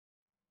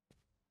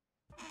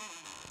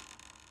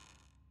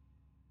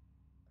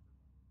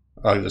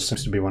Oh, there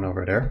seems to be one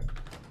over there.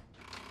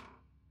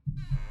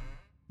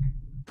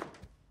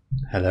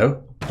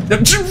 Hello?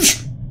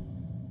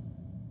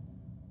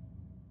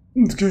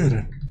 It's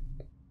good.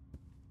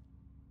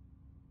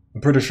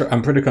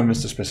 I'm pretty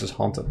convinced this place is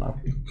haunted now.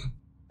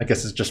 I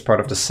guess it's just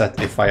part of the set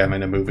if I am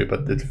in a movie,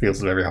 but it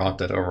feels very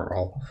haunted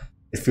overall.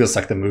 It feels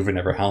like the movie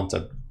never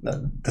haunted.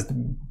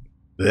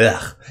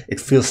 It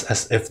feels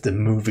as if the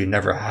movie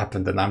never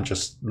happened and I'm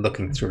just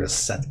looking through the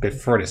set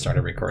before they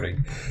started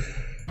recording.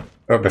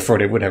 Or before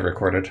they would have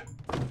recorded.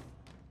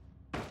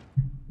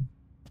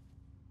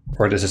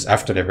 Or this is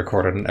after they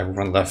recorded and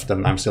everyone left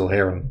and I'm still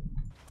here and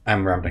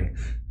I'm rambling.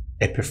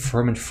 A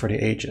performance for the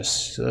ages.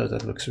 So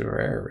that looks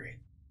very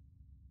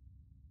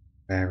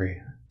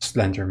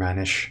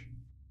Slendermanish.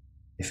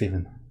 If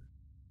even.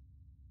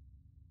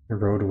 A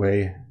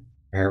roadway,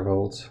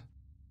 Herald.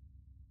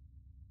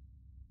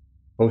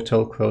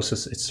 Hotel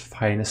closes its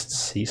finest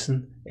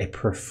season. A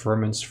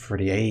performance for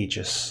the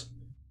ages.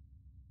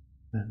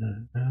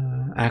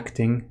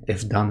 Acting,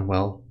 if done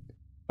well.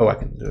 Oh, I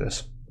can do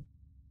this.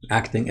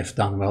 Acting, if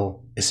done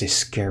well, is a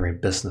scary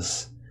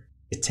business.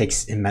 It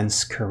takes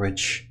immense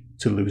courage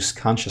to lose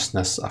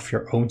consciousness of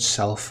your own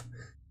self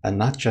and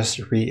not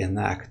just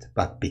reenact,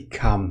 but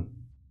become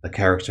the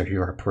character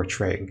you are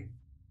portraying.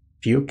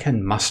 If you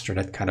can muster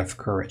that kind of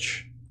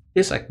courage,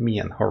 it's like me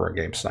in horror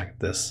games like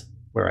this,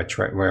 where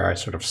I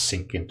sort of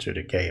sink into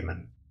the game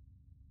and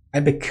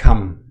I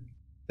become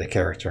the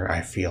character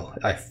I feel.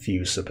 I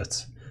fuse a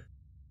bit.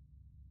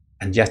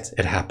 And yet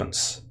it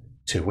happens.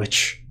 To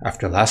which,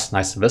 after last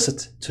night's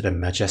visit to the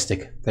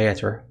Majestic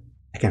Theatre,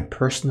 I can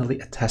personally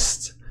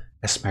attest,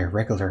 as my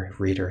regular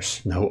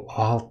readers know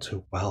all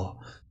too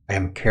well, I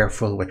am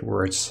careful with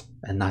words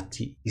and not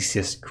the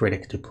easiest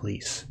critic to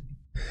please.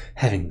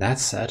 Having that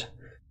said,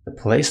 the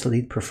play's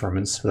lead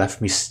performance left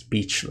me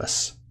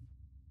speechless.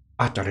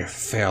 Utterly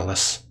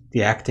fearless,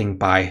 the acting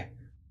by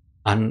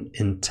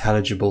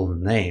unintelligible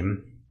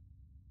name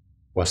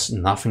was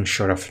nothing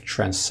short of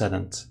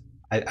transcendent.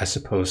 I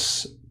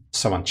suppose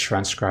someone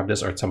transcribed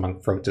this or someone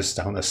wrote this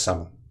down as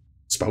someone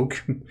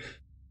spoke.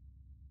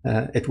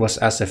 It was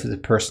as if the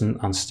person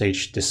on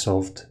stage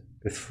dissolved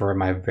before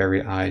my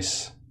very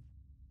eyes,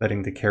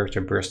 letting the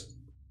character burst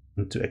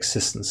into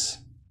existence.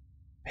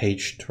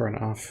 Page turn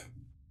off.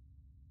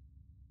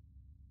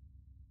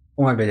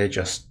 Or maybe they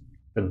just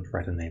couldn't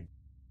write a name.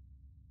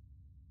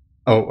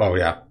 Oh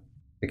yeah,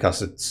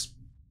 because it's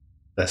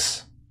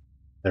this.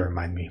 They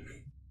remind me.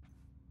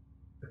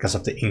 Because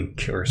of the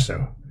ink or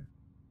so.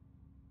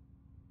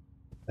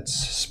 Let's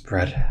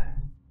spread.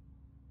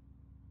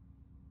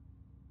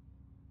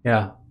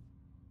 Yeah.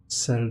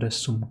 Selde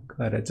som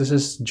kläder. This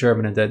is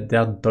German, der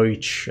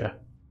deutsche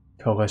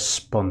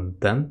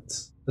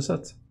Korrespondent. Is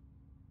that?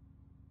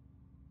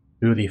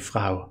 Für die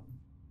Frau.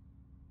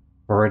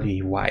 For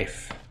the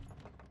wife.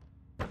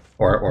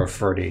 Or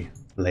for the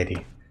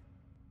lady.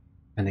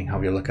 Depending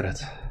how you look at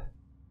it.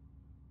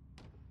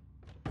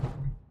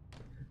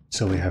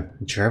 So we have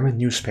German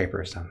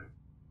newspapers then.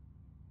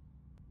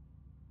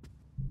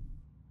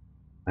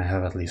 I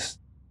have at least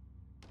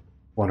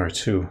one or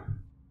two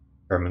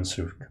Germans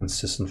who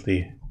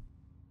consistently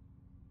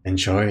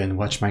enjoy and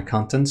watch my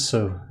content,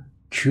 so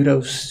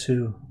kudos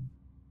to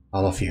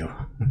all of you.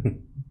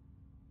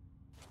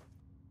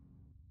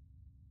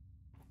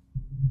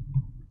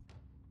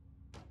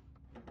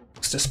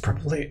 Is this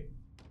properly?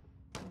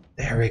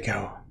 There we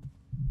go.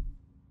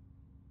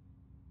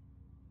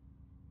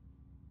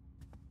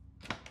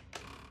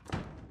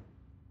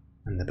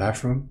 In the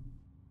bathroom.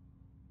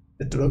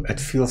 It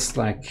feels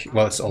like,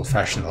 well, it's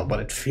old-fashioned, but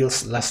it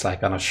feels less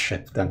like on a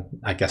ship than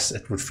I guess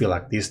it would feel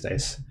like these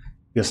days.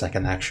 It feels like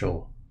an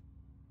actual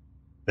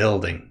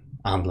building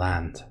on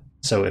land.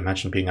 So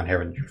imagine being on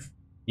here and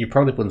you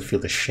probably wouldn't feel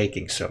the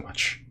shaking so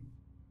much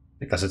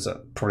because it's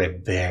probably a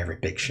very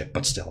big ship,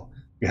 but still,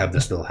 you have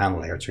this little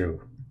handle here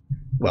too.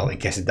 Well, in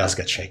case it does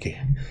get shaky.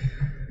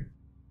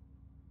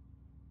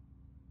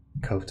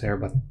 Coat there,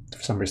 but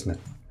for some reason it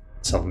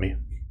told me.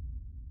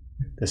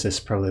 This is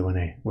probably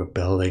when we're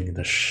building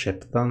the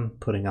ship then,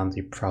 putting on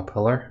the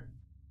propeller.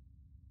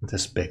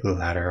 This big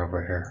ladder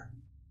over here.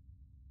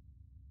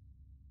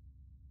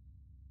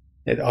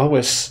 It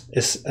always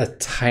is a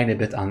tiny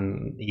bit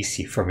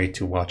uneasy for me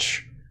to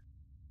watch,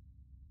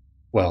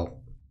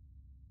 well,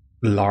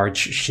 large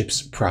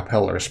ships'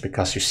 propellers,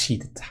 because you see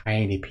the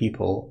tiny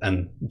people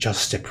and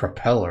just the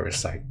propeller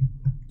is like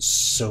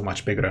so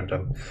much bigger than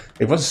them.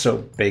 It wasn't so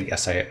big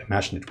as I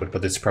imagined it would,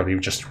 but it's probably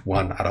just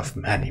one out of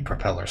many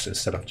propellers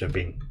instead of just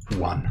being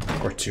one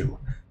or two.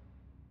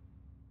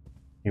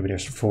 Maybe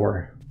there's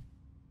 4.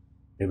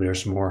 Maybe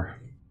there's more.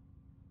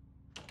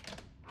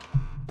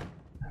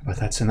 But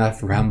that's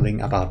enough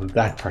rambling about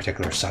that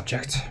particular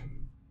subject.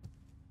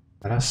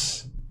 Let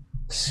us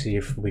see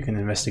if we can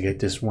investigate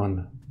this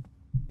one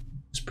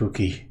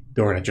spooky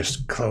door that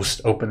just closed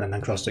open and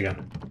then closed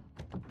again.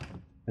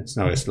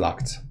 It's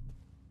locked.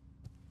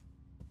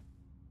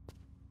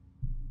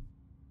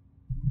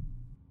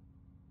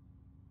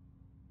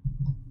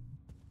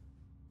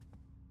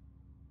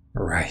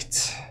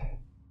 Right.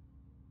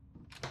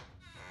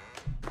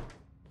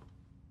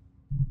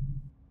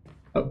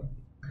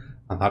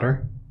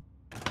 ladder.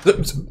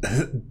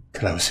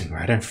 Closing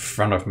right in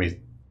front of me.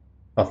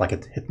 Felt like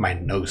it hit my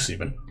nose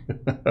even.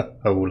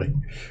 Holy.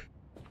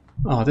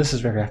 Oh, this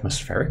is very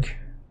atmospheric.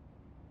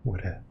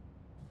 With a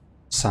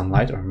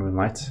sunlight or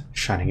moonlight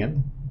shining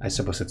in. I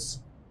suppose it's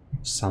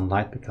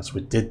sunlight because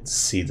we did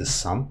see the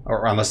sun.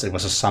 Or unless it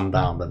was a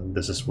sundown, then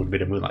would be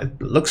the moonlight.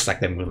 It looks like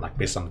the moonlight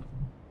based on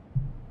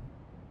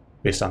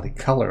the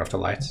color of the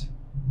light.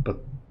 But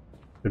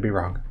could be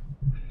wrong.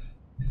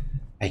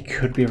 I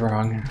could be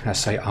wrong,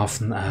 as I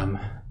often am.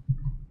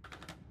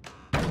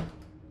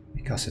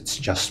 Because it's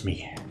just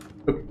me.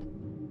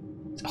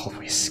 It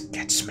always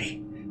gets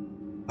me.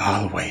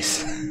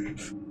 Always.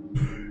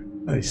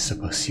 I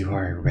suppose you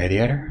are a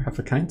radiator of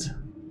a kind?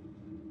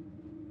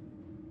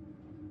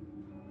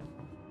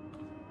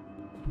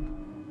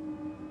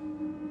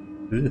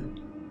 Ugh.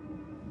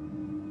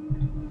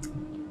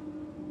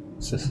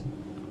 What's this?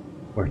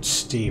 Where's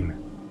steam?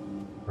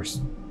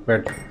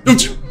 Where?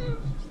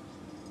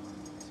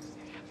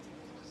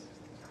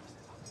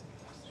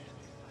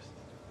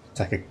 It's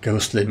like a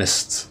ghostly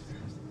mist.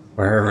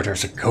 Wherever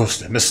there's a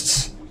ghostly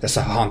mist, there's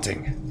a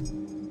haunting.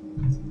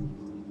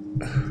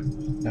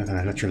 Now then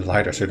I let you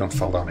lighter so you don't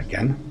fall down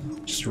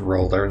again. Just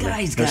roll there.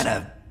 Guy's got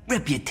a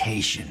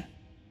reputation.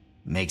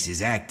 Makes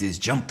his actors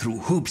jump through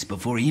hoops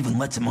before he even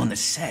lets them on the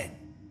set.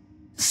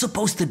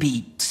 Supposed to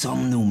be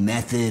some new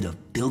method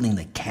of building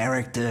the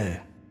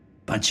character.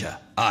 Bunch of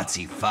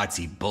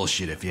artsy-fartsy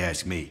bullshit if you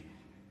ask me.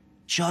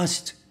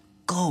 Just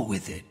go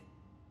with it.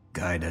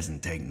 Guy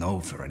doesn't take no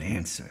for an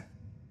answer.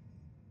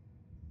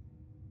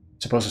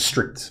 Suppose a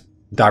strict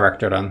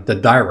director then. The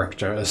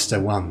director is the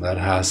one that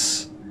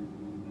has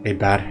a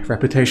bad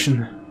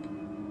reputation.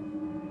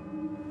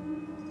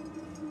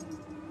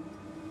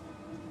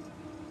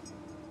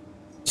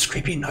 It's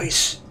creepy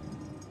noise.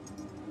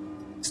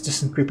 It's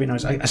distant creepy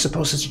noise. I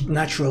suppose it's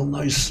natural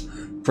noise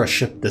for a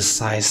ship this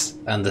size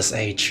and this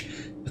age,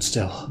 but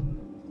still.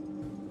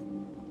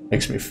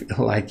 Makes me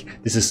feel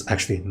like this is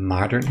actually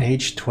modern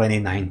age,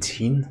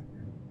 2019.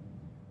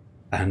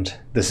 And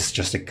this is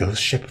just a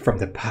ghost ship from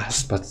the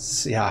past, but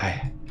yeah,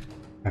 I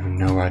have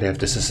no idea if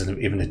this is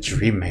even a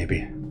dream,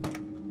 maybe.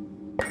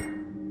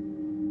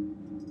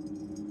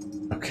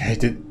 Okay,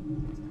 did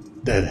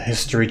the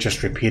history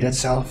just repeat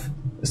itself?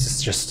 This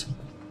is just...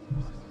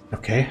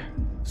 okay.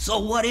 So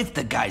what if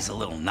the guy's a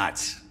little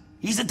nuts?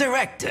 He's a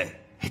director.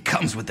 It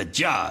comes with the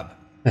job.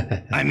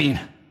 I mean,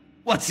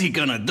 what's he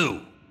gonna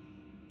do?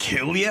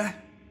 Kill ya?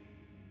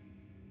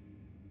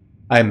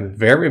 I'm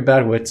very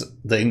bad with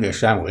the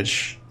English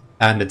language,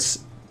 and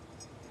it's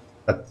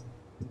a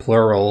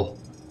plural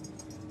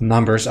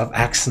numbers of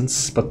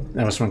accents, but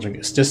I was wondering,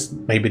 is this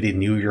maybe the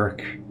New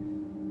York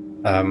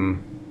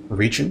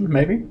region,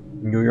 maybe?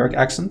 New York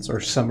accents, or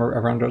somewhere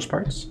around those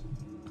parts?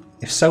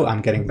 If so,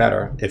 I'm getting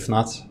better. If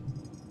not,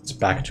 it's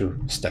back to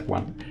step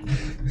one.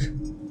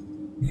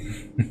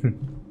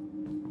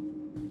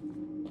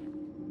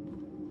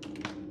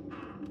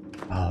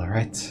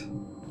 Alright.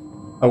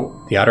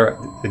 Oh, the other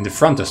in the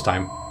front this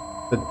time.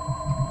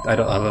 I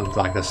don't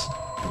like this.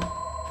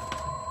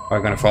 Are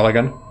you gonna fall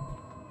again?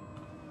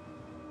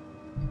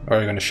 Or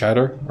are you gonna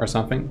shatter or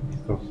something?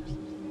 Oh.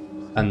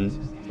 And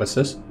what's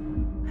this?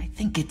 I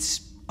think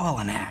it's all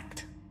an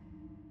act.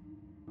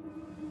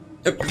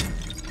 Yep.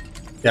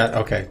 Yeah,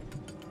 okay.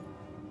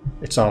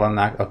 It's all an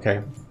act,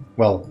 okay.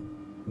 Well,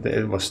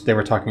 they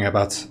were talking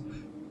about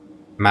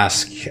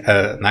mask,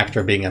 an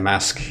actor being a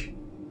mask.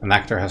 An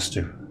actor has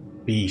to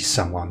be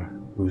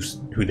someone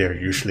who they're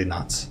usually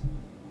not.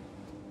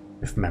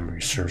 If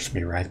memory serves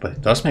me right, but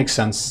it does make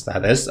sense.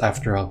 That is,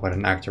 after all, what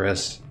an actor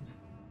is.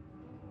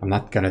 I'm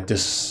not gonna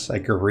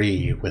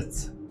disagree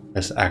with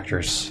this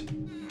actor's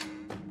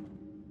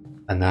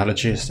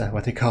analogy, is that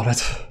what they call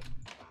it?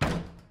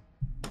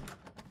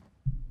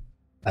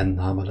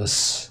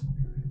 Anomalous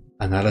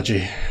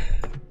analogy.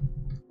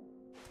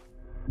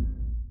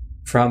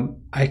 From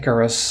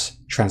Icarus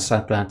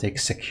Transatlantic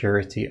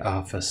Security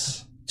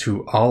Office.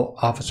 To all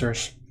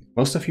officers,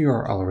 most of you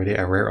are already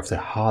aware of the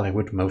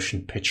Hollywood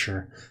motion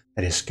picture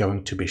that is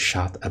going to be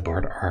shot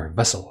aboard our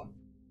vessel.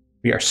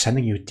 We are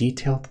sending you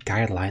detailed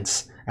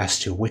guidelines as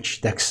to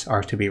which decks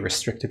are to be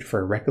restricted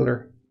for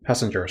regular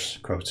passengers,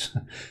 quote.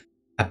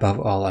 Above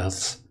all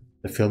else,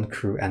 the film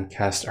crew and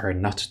cast are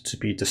not to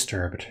be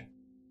disturbed.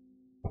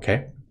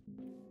 Okay.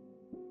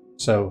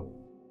 So,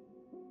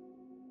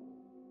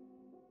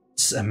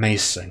 it's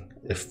amazing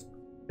if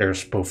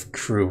there's both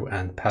crew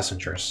and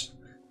passengers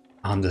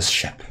on this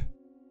ship.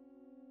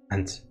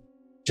 And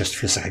just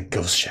feels like a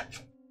ghost ship.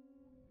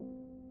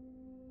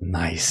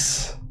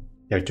 Nice.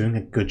 They're doing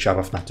a good job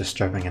of not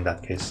disturbing in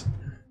that case.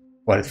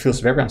 Well, it feels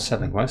very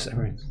unsettling. Why is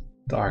everything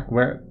dark?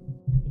 Where?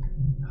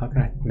 How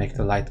can I make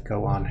the light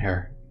go on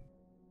here?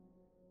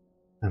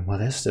 And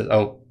what is this?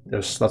 Oh,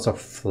 there's lots of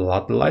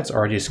floodlights.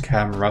 Or are these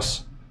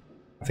cameras?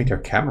 I think they're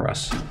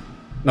cameras.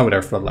 No,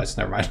 they're floodlights.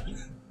 Never mind.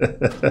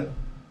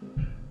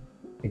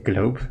 A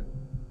globe.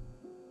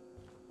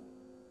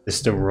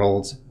 Is the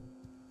world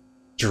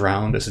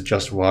drowned? Is it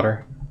just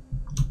water?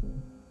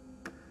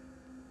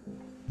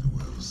 The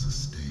world is a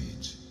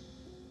stage,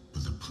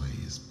 but the play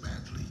is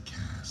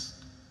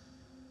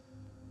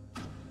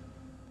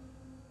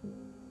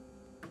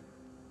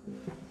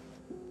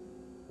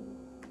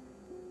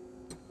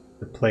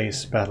The play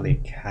is badly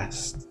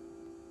cast.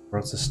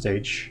 World's a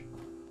stage.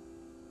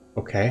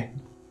 Okay.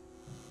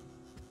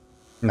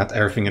 Not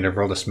everything in the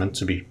world is meant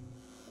to be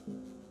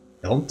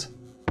filmed.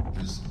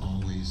 There's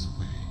always a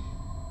way.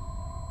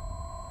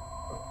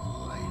 A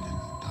light in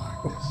the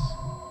darkness.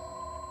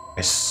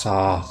 I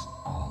saw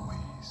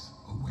Always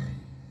a way.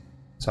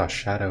 a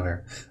shadow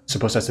here. I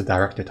suppose that's the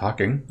director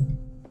talking.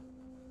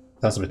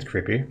 That's a bit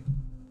creepy.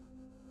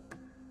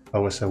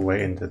 Always a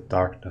way in the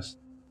darkness.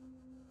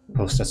 I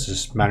suppose that's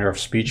his manner of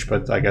speech,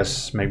 but I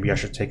guess maybe I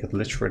should take it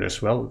literally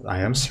as well. I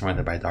am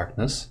surrounded by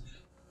darkness.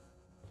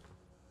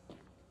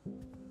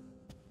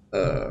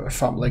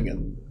 Fumbling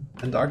in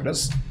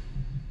darkness.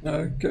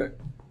 Okay.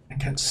 I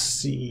can't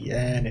see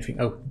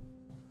anything. Oh.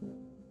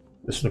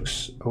 This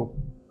looks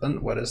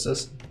open. What is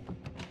this?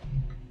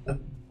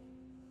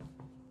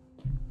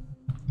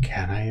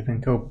 Can I even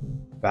go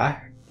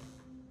back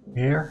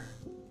here?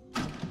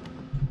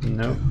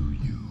 No. Do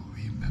you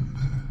remember?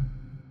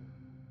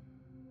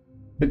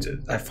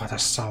 I thought I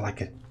saw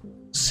like a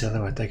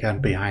silhouette again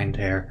behind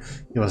here.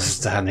 He was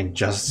standing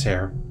just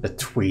here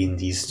between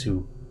these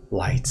two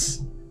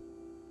lights.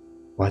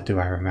 What do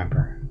I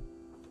remember?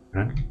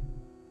 Huh?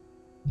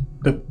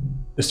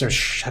 Is there a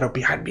shadow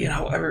behind me?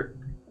 However,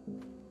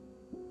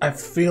 I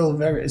feel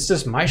very... Is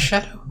this my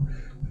shadow?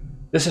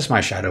 This is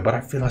my shadow, but I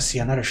feel I see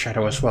another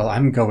shadow as well.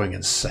 I'm going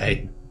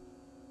insane.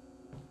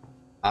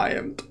 I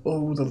am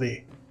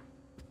totally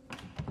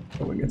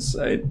going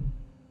insane.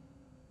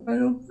 I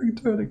don't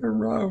think turning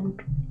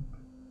around.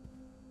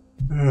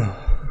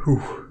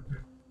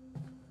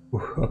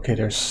 Okay,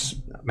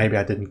 there's... Maybe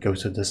I didn't go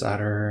to this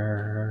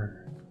other...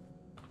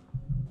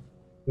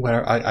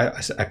 Where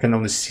I can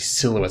only see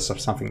silhouettes of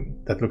something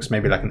that looks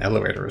maybe like an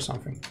elevator or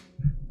something.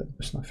 But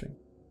there's nothing.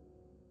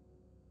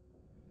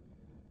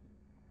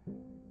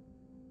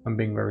 I'm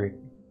being very...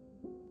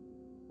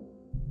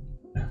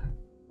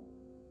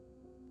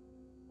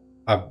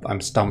 I'm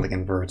stumbling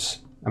in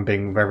words. I'm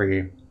being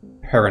very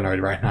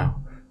paranoid right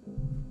now.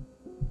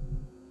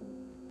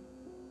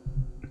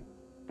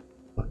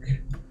 Look.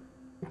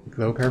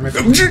 Globe here, maybe?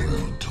 The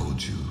world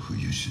told you who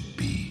you should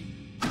be.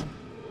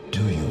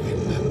 Do you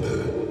remember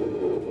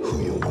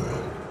who you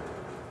were?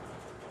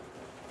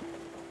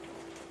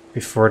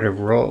 Before the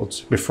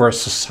world, before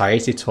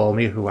society told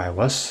me who I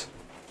was.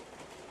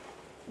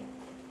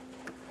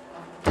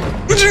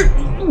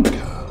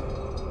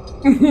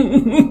 I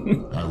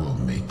will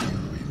make you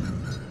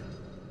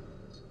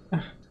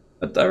remember.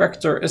 The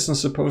director isn't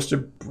supposed to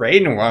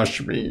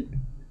brainwash me.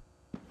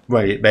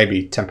 Well,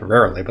 maybe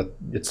temporarily, but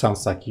it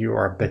sounds like you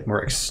are a bit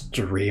more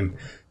extreme.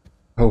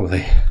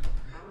 Holy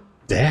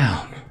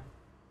damn.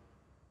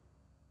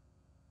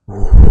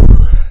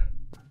 Ooh.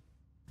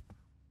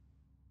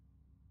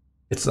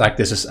 It's like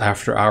this is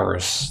after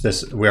hours.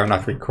 We are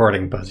not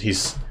recording, but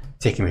he's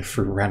taking me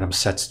through random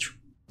sets to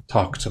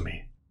talk to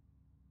me.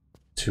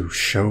 To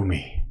show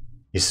me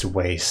his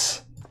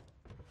ways.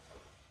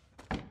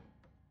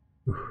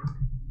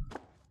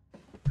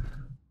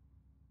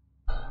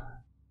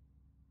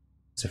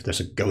 As if there's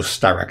a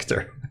ghost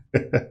director.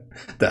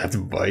 That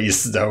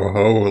voice though,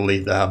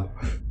 holy damn.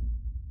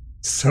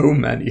 So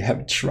many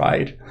have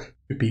tried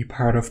to be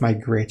part of my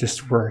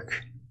greatest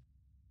work.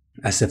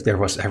 As if there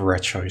was ever a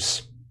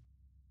choice.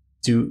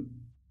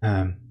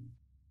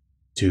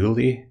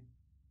 Duly?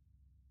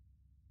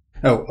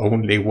 Oh,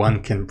 only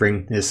one can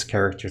bring this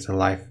character to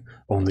life.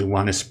 Only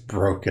one is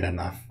broken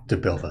enough to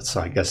build it.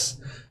 So I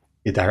guess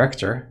the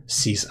director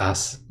sees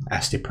us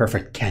as the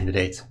perfect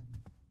candidate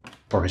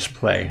for his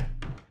play.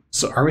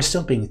 So are we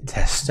still being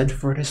tested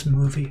for this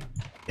movie?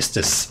 Is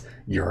this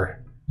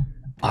your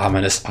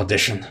ominous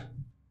audition?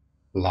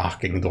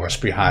 Locking doors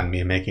behind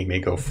me, making me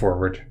go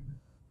forward.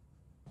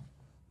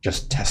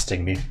 Just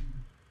testing me.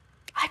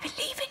 I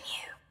believe in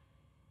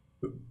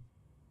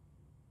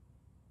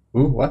you.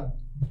 Ooh, what?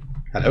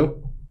 Hello?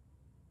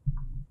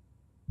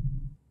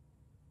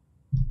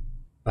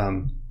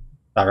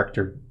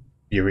 Director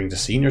viewing the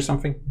scene or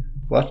something?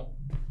 What?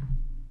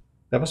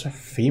 That was a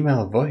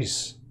female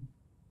voice.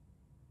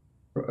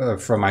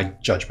 From my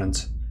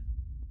judgment.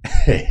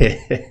 A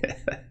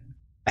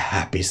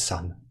happy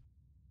son.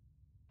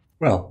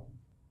 Well,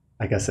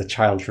 I guess a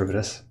child drew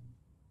this.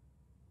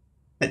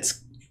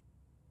 It's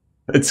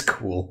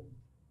cool.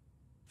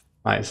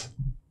 Nice.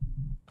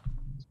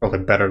 It's probably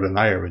better than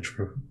I ever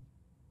drew.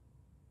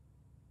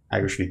 I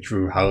usually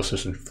drew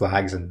houses and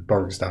flags and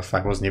boring stuff.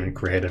 I wasn't even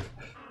creative.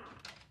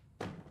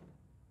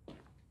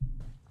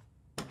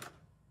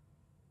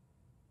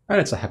 And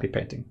it's a happy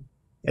painting.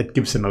 It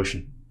gives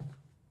emotion.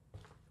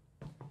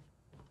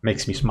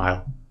 Makes me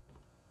smile.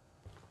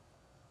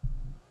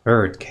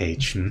 Bird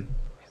cage,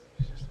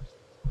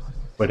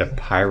 with a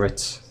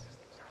pirate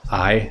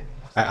eye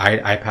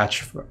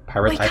patch.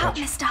 Pirate Wake eye up, patch.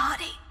 Mr.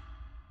 Hardy.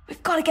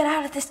 We've got to get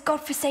out of this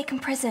godforsaken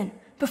prison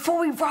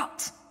before we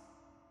rot.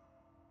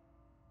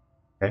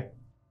 Okay.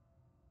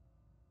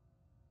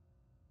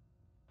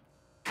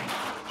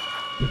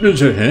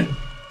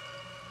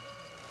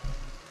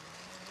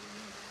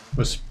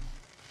 Was.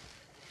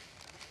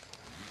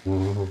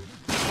 Whoa.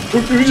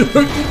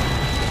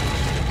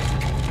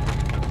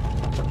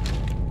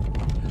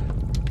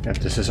 Yeah,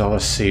 this is all a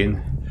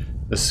scene.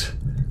 This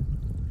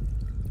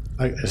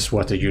is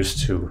what they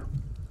used to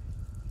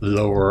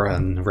lower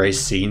and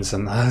raise scenes,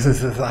 and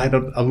I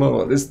don't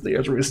know this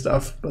theater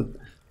stuff, but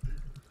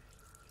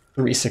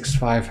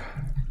 365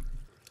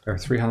 or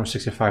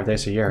 365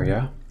 days a year,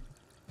 yeah.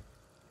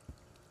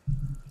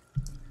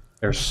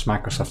 There's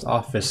Microsoft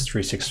Office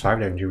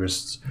 365, their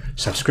newest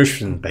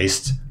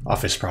subscription-based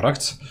Office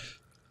product.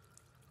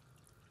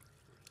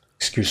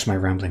 Excuse my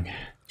rambling.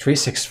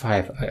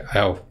 365.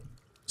 Oh,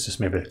 this is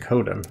maybe the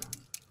code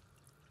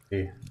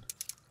then.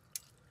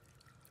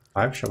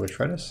 5. Shall we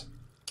try this?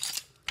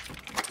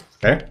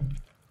 Okay.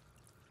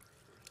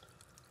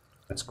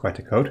 That's quite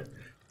a code.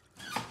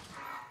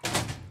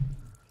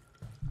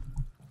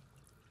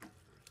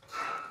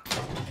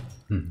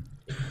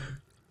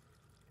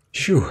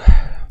 Phew.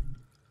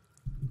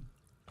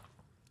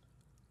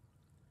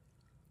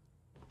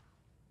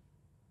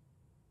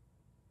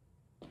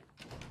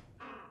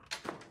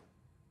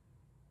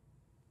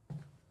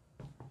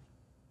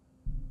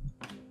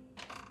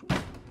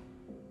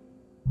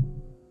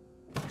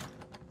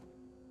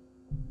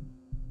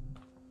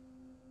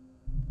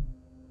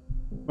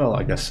 Well,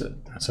 I guess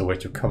that's a way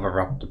to cover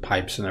up the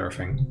pipes and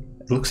everything.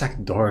 It looks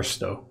like doors,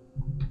 though.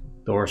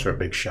 Doors are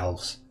big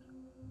shelves.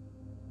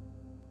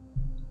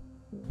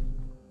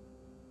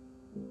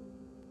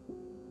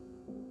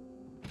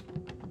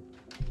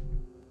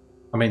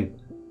 I mean,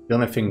 the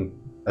only thing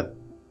that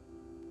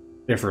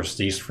differs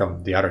these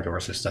from the other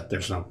doors is that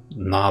there's no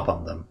knob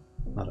on them.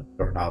 Not a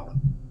doorknob.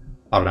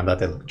 Other than that,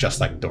 they look just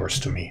like doors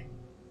to me.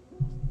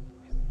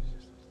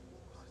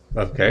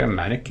 Okay, a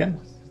mannequin.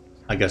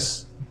 I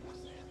guess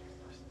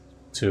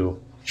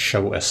to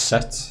show a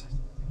set,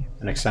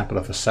 an example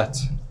of a set,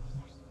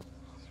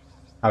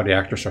 how the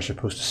actors are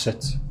supposed to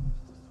sit.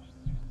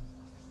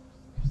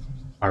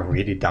 Are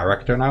we the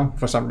director now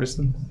for some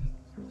reason?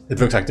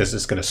 It looks like this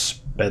is gonna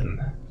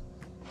spin.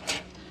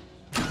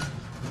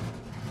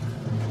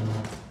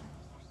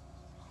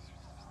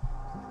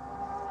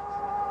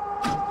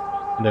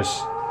 And there's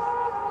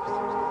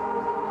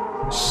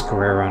a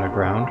square on the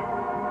ground.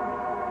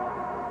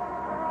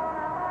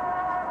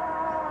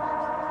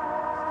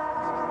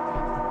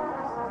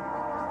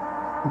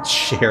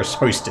 Chairs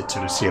hoisted to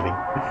the ceiling.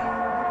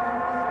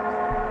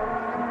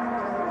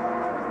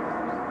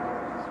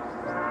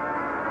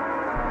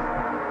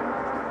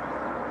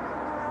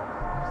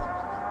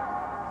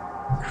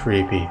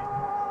 Creepy.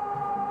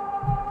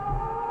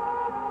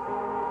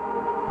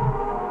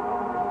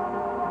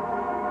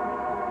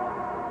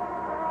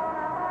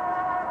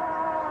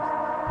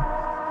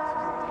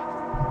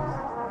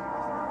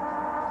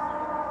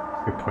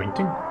 You're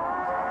pointing?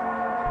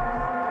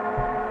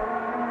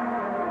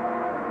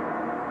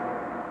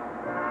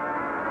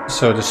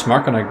 So this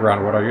mark on the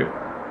ground, what are you?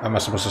 Am I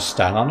supposed to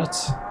stand on it?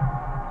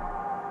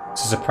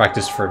 This is a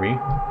practice for me.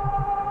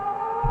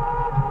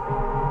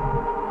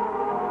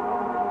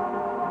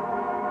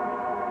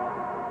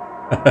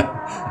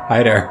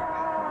 Hi there.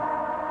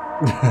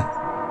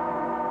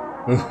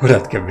 Ooh,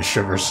 that gave me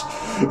shivers.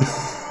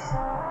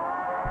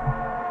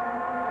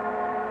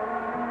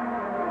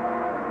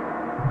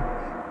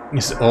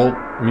 It's old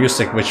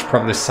music which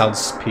probably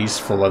sounds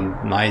peaceful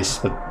and nice,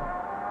 but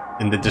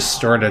in the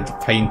distorted,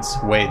 faint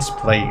way it's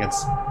playing,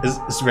 it's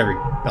very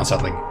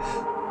unsettling,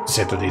 to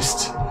say the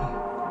least.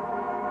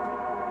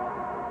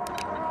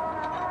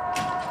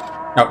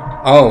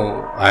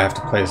 Oh, I have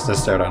to place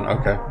this there then,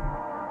 okay.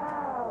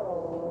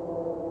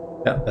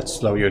 Yeah, let's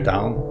slow you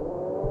down.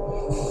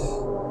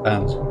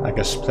 And I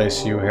guess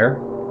place you here.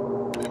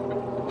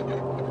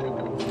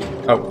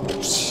 Oh.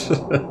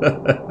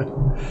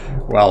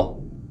 Well.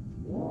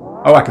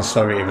 Oh, I can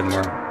slow you even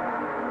more.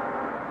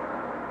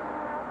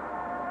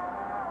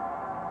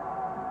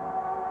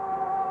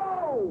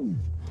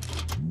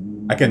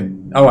 I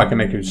can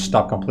make you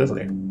stop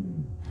completely.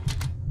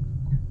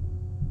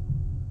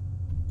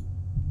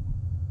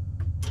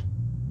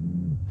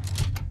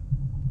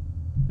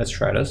 Let's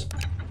try this.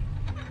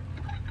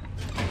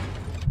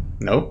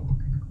 Nope.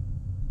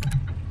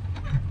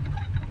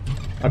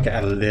 Okay,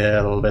 a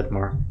little bit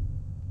more.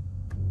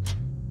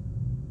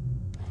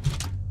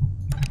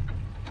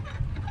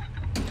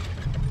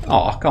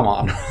 Oh, come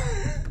on.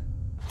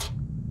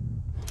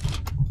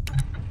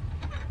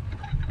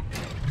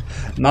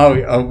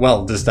 Now,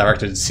 well, this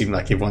director did seem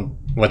like he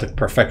wanted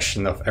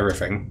perfection of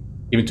everything,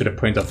 even to the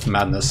point of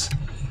madness.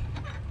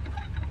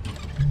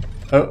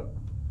 Oh.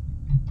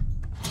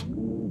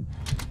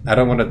 I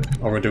don't want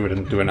to overdo it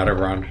and do another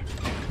round.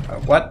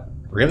 What?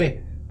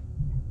 Really?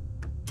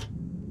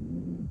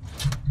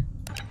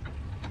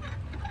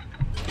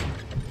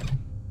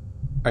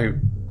 Are you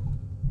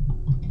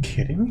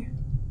kidding me?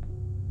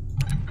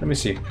 Let me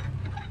see.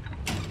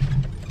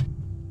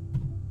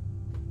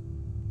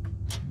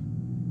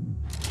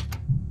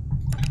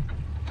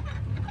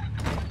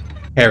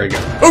 There we go.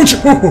 Oh!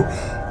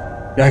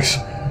 Yikes.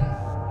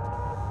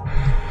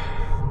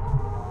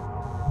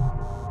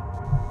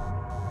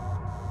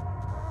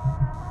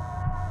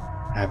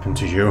 What happened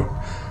to you?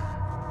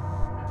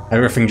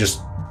 Everything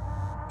just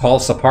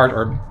falls apart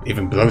or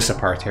even blows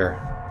apart here.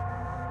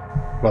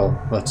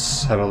 Well,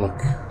 let's have a look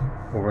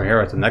over here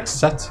at the next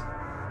set,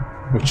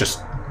 which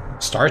just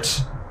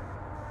starts.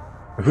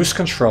 Who's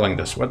controlling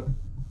this? What?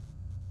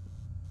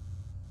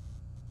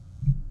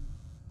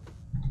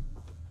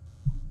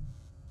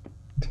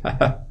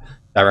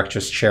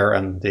 Director's chair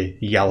and the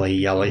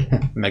yelly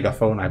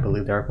megaphone, I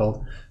believe they're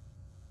called.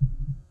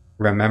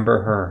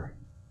 Remember her.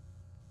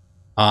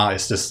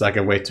 Is this like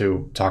a way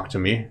to talk to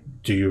me?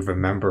 Do you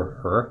remember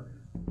her?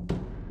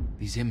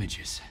 These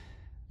images,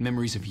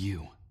 memories of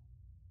you,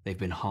 they've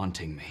been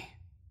haunting me.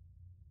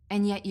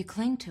 And yet you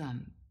cling to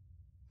them,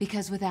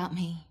 because without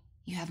me,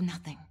 you have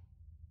nothing.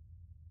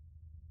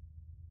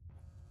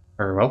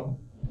 Very well.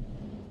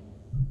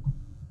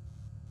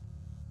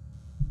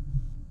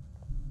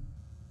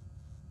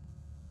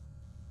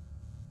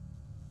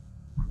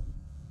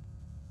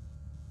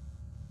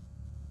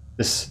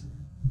 This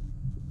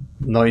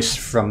noise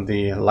from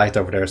the light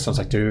over there sounds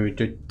like do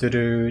do do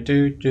do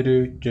do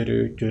do do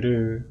do do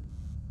do.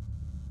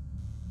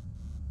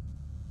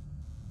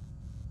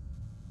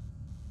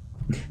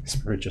 It's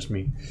probably just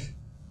me.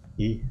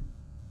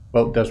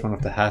 Well, there's one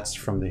of the hats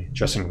from the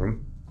dressing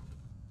room,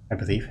 I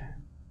believe.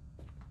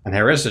 And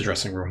here is the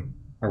dressing room,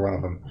 or one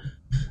of them.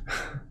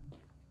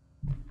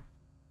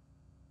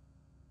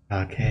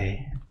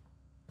 Okay.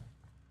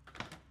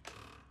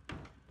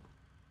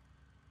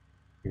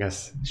 I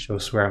guess it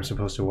shows where I'm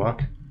supposed to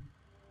walk.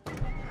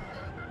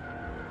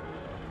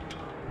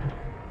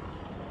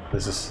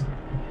 This is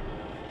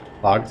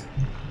logged.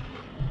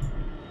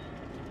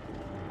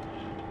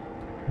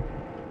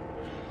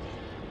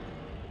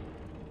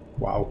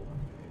 Wow.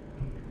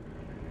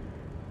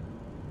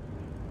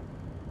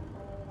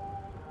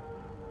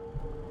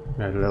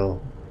 Got a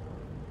little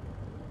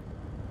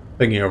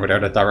thingy over there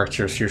that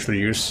directors usually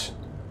use,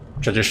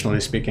 traditionally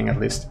speaking at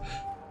least.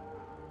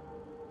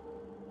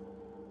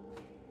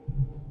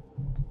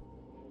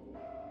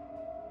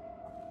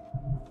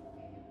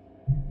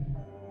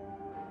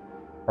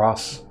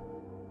 Cross.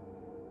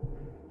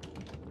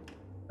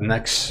 The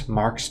next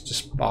marks the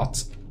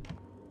spot.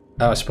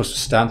 I'm supposed to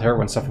stand here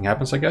when something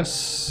happens, I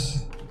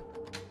guess.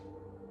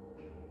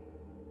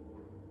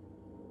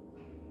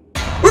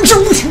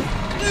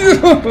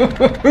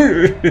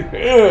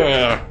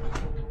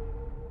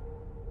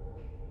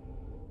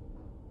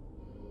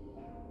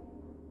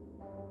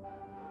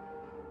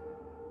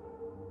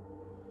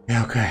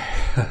 Yeah, okay.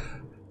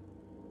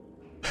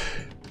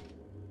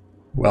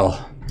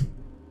 Well,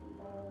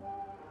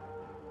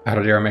 out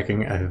of there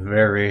making a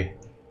very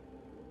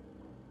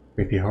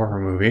creepy horror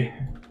movie.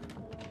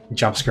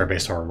 Jump scare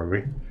based horror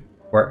movie.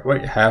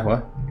 Wait, have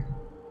what?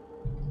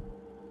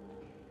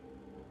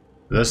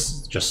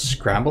 This just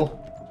scramble?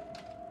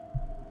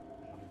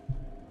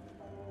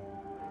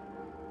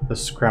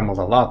 This scrambled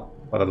a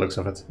lot by the looks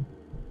of it.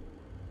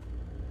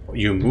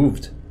 You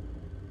moved.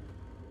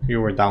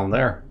 You were down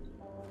there.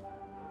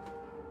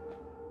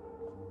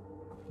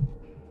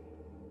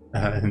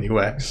 A new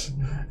X.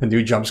 A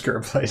new jump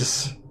scare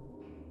place.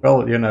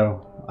 Well, you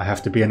know, I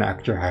have to be an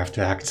actor, I have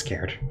to act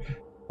scared.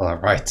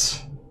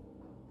 Alright.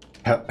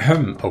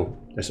 Oh,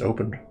 it's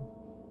opened.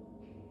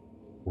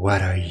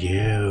 What are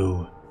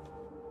you?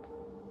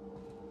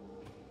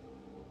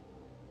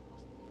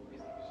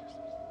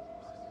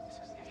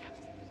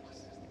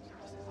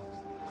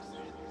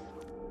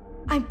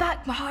 I'm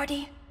back,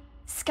 Mahardy.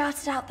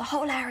 Scouted out the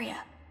whole area.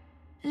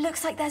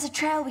 Looks like there's a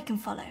trail we can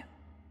follow.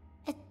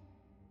 A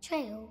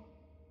trail?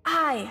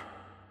 Aye.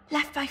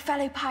 Left by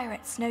fellow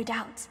pirates, no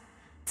doubt.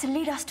 To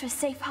lead us to a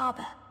safe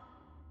harbor.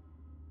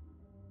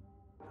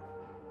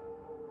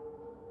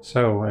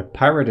 So, a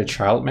pirated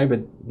child,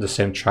 maybe the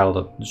same child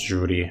that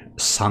drew the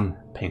sun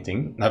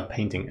painting. Not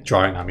painting,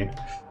 drawing, I mean.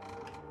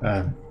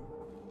 And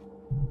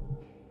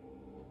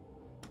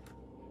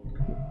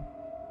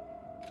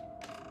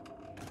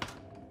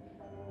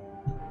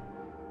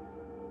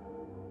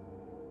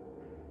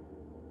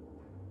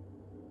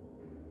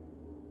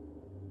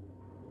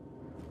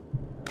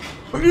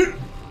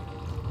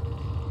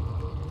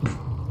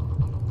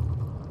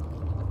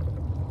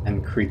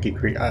creaky.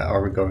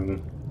 Are we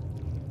going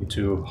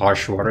into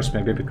harsh waters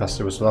maybe, because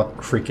there was a lot of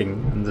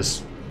creaking in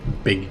this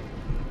big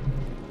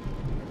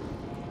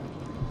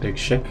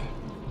ship?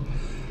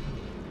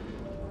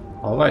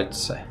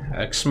 Alright,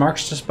 X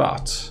marks the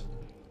spot.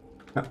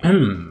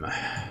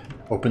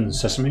 Open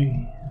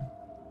sesame.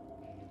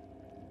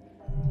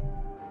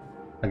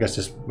 I guess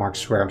this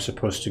marks where I'm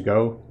supposed to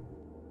go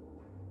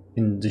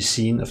in the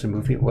scene of the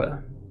movie.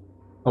 What?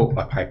 Oh,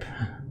 a pipe.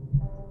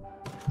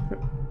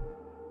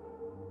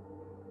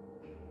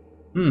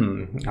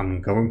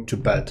 I'm going to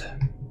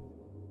bed.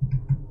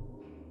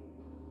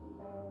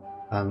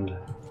 And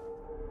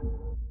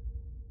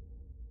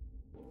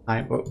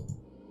oh.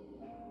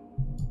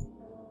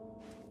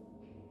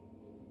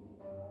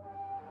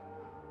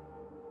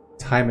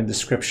 Time and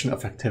description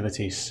of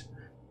activities.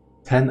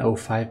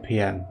 10:05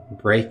 p.m.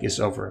 Break is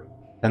over.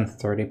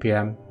 10:30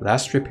 p.m.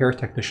 Last repair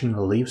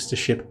technician leaves the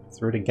ship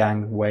through the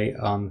gangway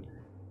on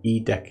E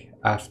deck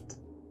aft.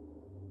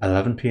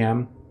 11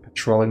 p.m.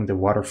 Patrolling the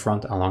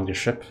waterfront along the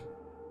ship.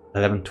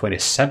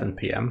 11:27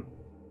 p.m.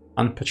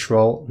 On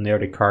patrol near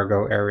the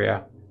cargo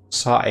area.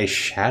 Saw a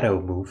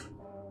shadow move.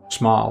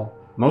 Small.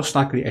 Most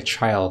likely a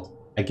child.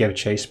 I gave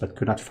chase but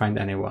could not find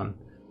anyone.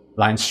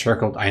 Line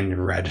circled in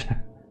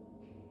red.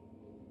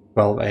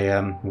 12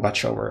 AM.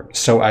 Watch over.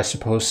 So I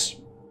suppose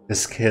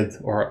this kid,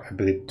 or I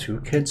believe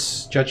 2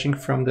 kids, judging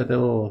from the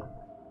little...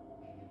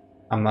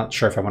 I'm not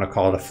sure if I want to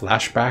call it a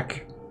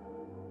flashback.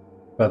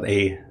 But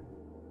a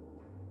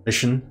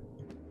vision.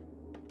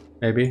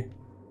 Maybe.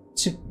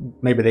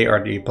 Maybe they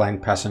are the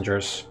blind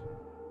passengers.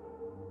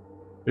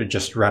 Who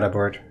just ran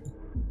aboard.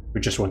 Who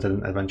just wanted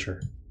an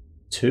adventure.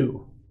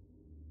 2.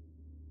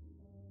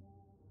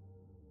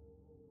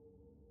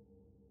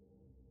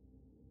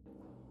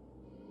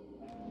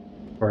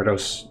 Or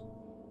those,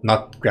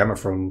 not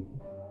gramophone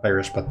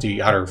players, but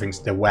the other things,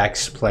 the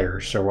wax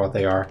players, or what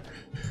they are.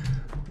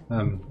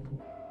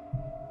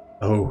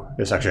 Oh,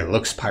 this actually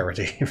looks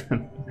piratey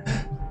even.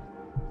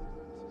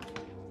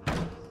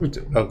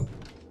 Oh.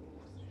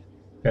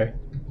 Okay.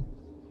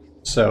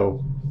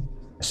 So,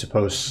 I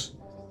suppose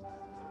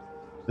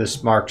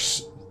this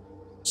marks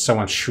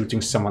someone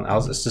shooting someone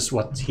else. Is this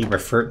what he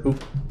referred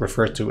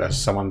to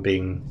as someone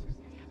being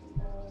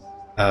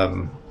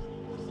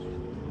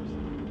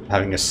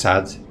having a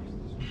sad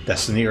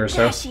destiny or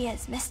so? There she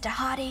is, Mr.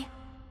 Hardy.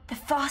 The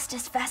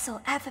fastest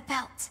vessel ever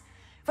built.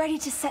 Ready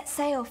to set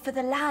sail for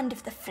the land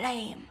of the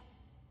flame.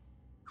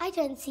 I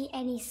don't see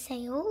any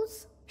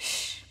sails.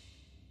 Shh.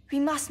 We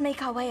must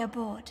make our way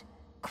aboard.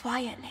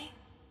 Quietly.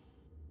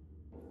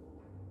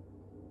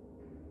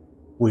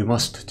 We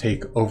must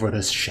take over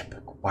this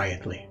ship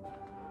quietly.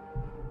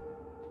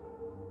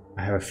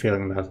 I have a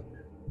feeling that,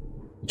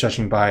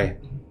 judging by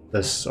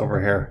this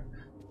over here,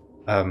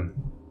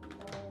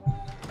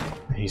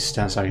 he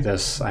stands like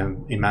this. I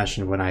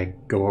imagine when I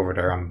go over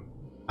there,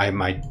 I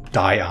might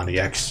die on the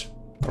X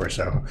or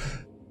so.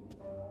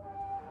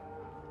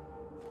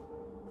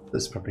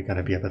 This is probably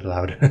gonna be a bit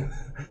loud.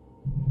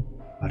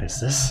 What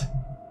is this?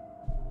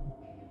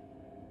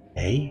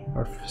 A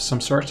or some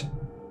sort?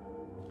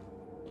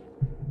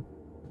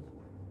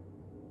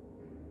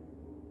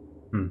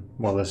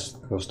 Well, this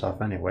closed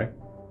off anyway.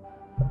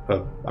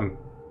 But I'm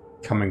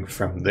coming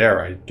from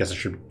there. I guess I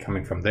should be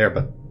coming from there,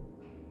 but...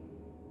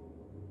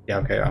 Yeah,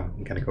 okay,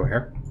 I'm gonna go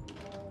here.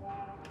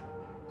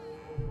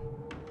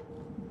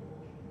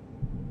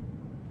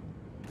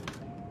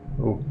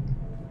 Oh.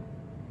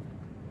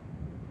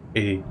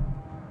 A...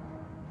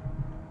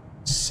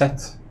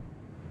 Set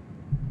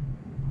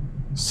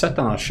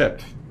on a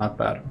ship. Not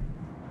bad.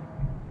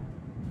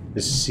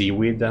 This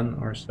seaweed then,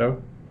 or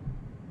so?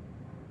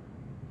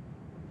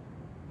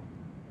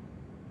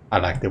 I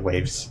like the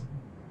waves.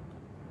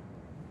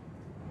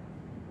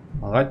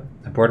 Alright,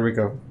 aboard we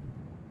go.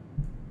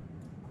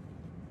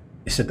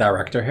 Is the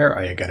director here?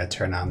 Are you gonna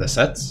turn on the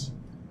sets?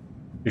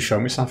 You show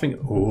me something?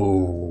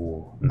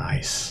 Ooh,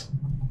 nice.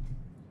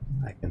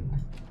 I can...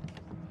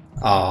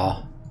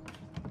 Ah,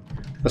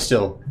 but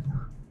still,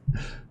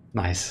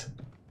 nice.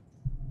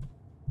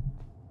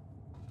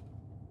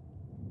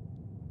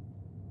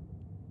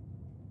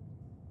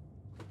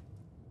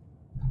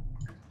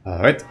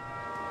 Alright.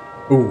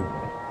 Ooh.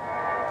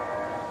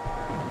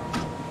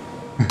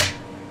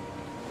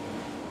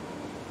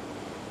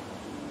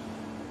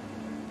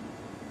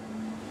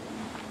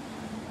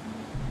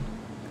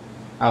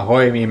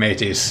 Ahoy, me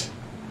mateys.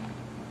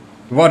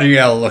 What are you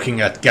all looking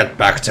at? Get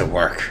back to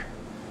work.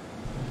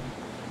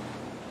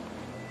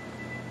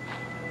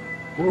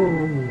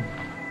 Ooh.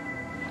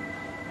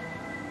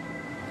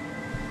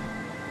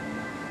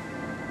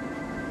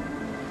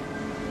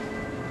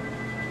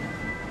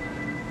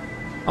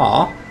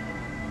 Aw.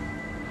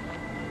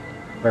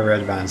 Very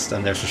advanced,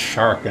 and there's a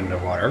shark in the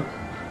water.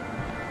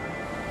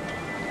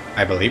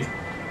 I believe.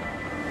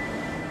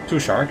 2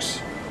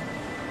 sharks.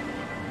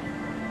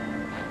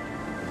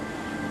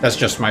 That's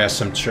just my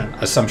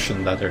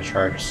assumption that they're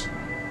sharks.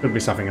 Could be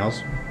something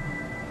else.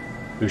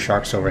 2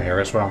 sharks over here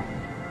as well.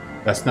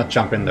 Let's not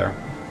jump in there.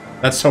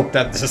 Let's hope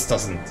that this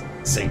doesn't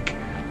sink.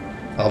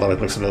 Although it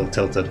looks a little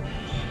tilted.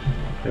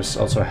 There's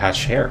also a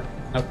hatch here.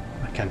 Nope,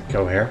 I can't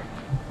go here.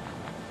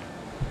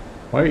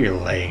 Why are you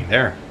laying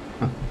there?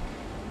 Huh.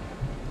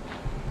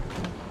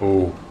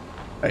 Oh.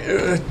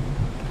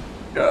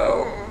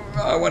 No,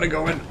 I want to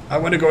go in. I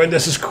want to go in.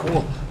 This is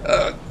cool.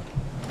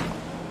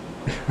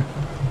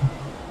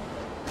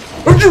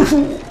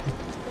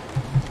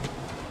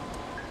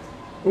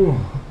 Ooh.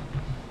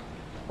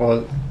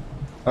 Well,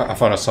 I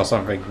thought I saw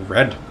something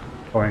red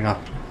going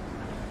up.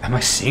 Am I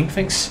seeing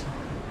things?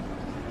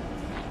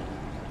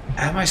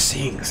 Am I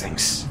seeing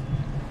things?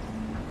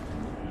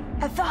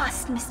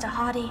 Avast, Mr.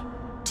 Hardy.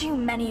 Too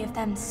many of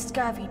them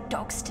scurvy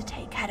dogs to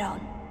take head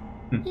on.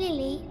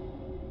 Lily,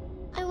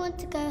 I want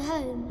to go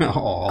home.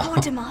 Aww.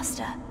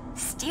 Quartermaster,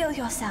 steel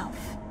yourself.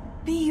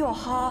 Be your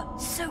heart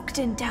soaked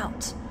in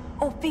doubt,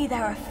 or be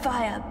there a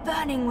fire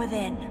burning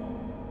within.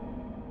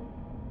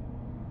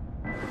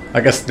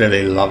 I guess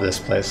they love this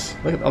place.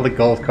 Look at all the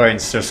gold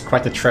coins. There's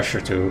quite a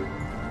treasure to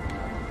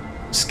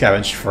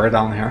scavenge for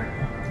down here.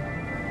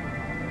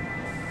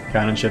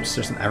 Cannon ships,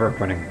 there's an arrow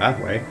pointing that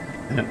way,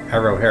 and an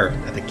arrow here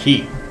at the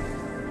key.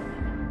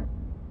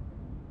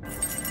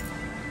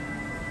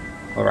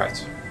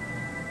 Alright.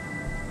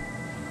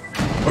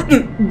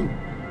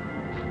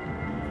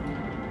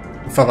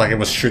 Felt like it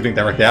was shooting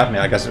directly at me.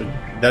 I guess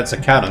that's a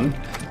cannon.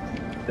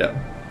 Yeah.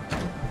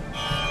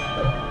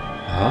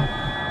 Huh?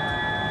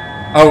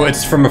 Oh,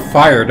 it's from a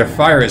fire. The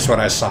fire is what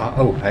I saw.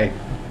 Oh, hey.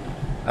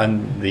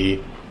 And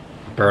the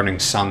burning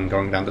sun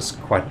going down. That's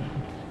quite a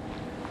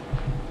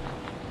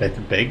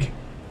bit big.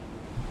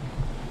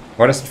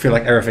 Why does it feel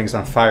like everything's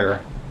on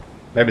fire?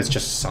 Maybe it's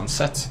just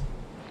sunset.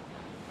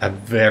 A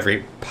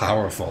very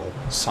powerful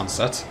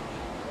sunset.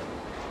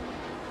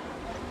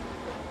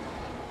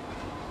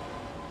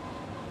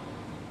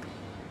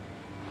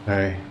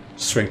 I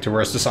swing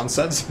towards the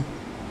sunset.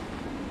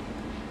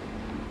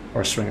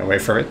 Or swing away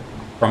from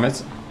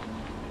it.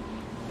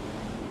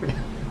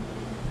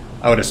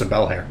 Oh, there's a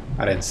bell here.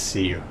 I didn't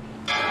see you.